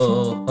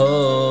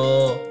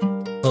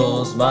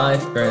my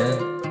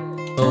friend?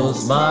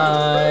 Who's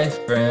my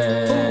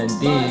friend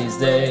these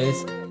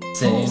days?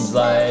 Seems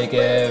like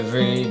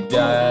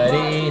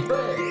everybody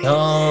don't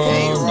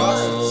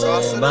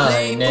know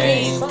my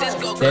name.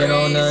 They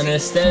don't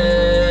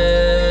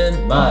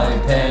understand my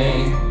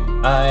pain.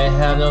 I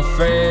have no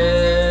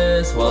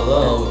friends,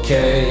 well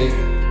okay,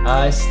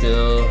 I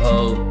still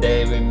hope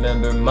they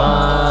remember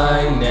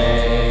my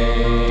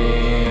name.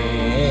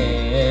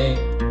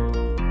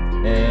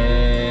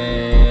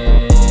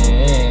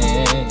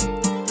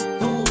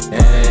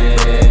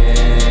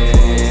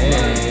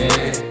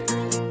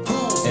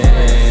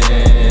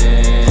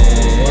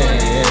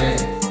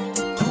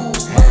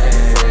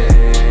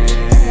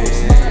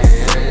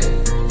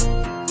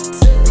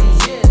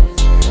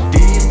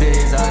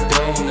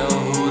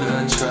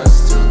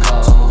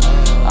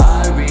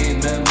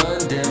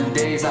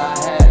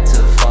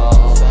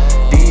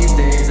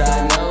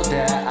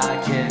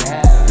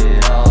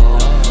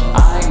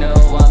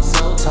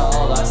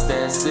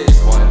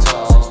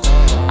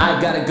 I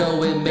gotta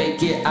go and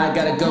make it, I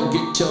gotta go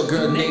get your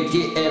girl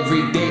naked.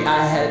 Every day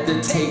I had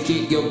to take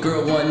it, your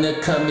girl wanna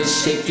come and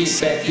shake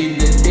it. Back in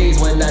the days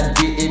when I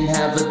didn't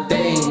have a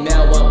thing,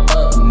 now I'm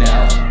up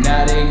now.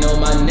 Now they know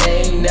my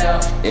name now.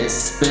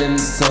 It's been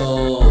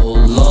so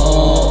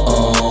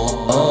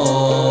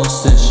long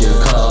since you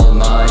called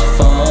my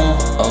phone.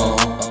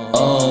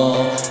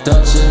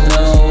 Don't you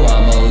know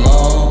I'm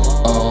alone?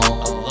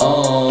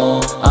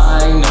 I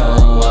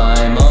know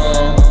I'm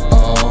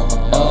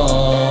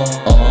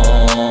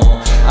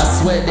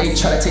they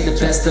try to take the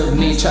best of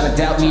me, try to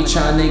doubt me,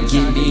 trying to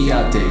get me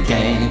out the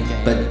game.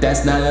 But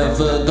that's not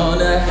ever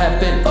gonna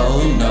happen,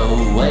 oh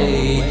no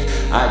way.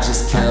 I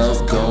just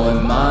kept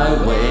going my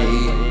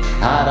way.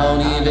 I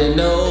don't even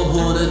know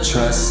who to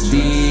trust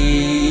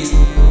these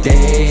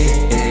days.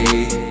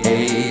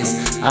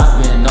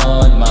 I've been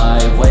on my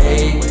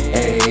way.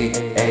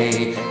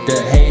 The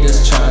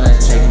haters trying to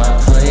take my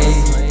place.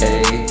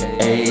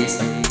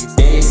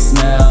 They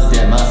smiled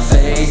at my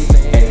face.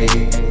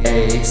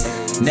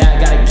 Now I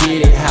gotta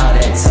get it how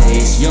that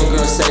tastes. Your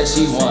girl said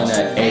she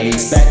wanna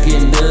ace. Back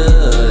in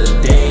the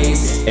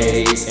days,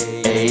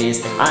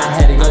 I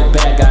had to go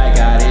back, I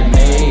got it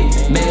made.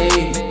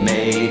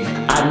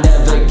 I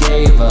never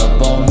gave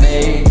up on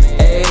me.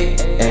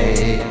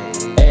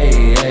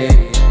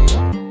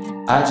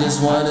 I just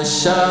wanna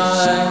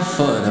shine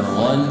for the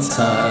one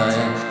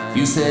time.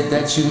 You said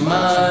that you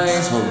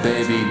mine, well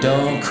baby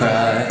don't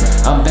cry.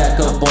 I'm back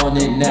up on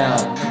it now,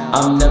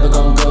 I'm never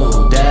gonna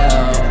go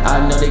down. I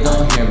know they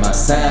gon' hear my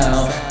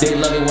sound. They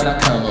love me when I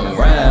come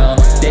around,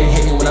 they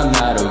hate me when I'm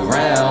not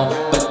around.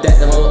 But that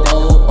don't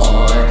go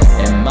on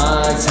in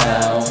my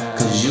town,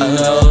 cause you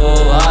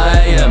know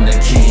I am the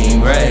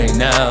king right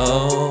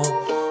now.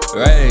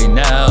 Right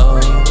now,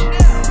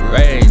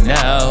 right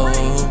now,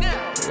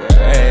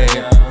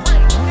 right.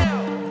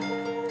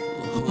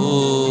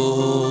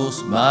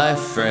 Who's my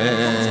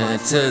friend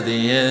to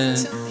the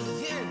end?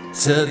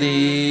 To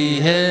the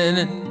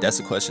end. That's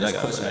a question I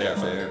got for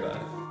everybody.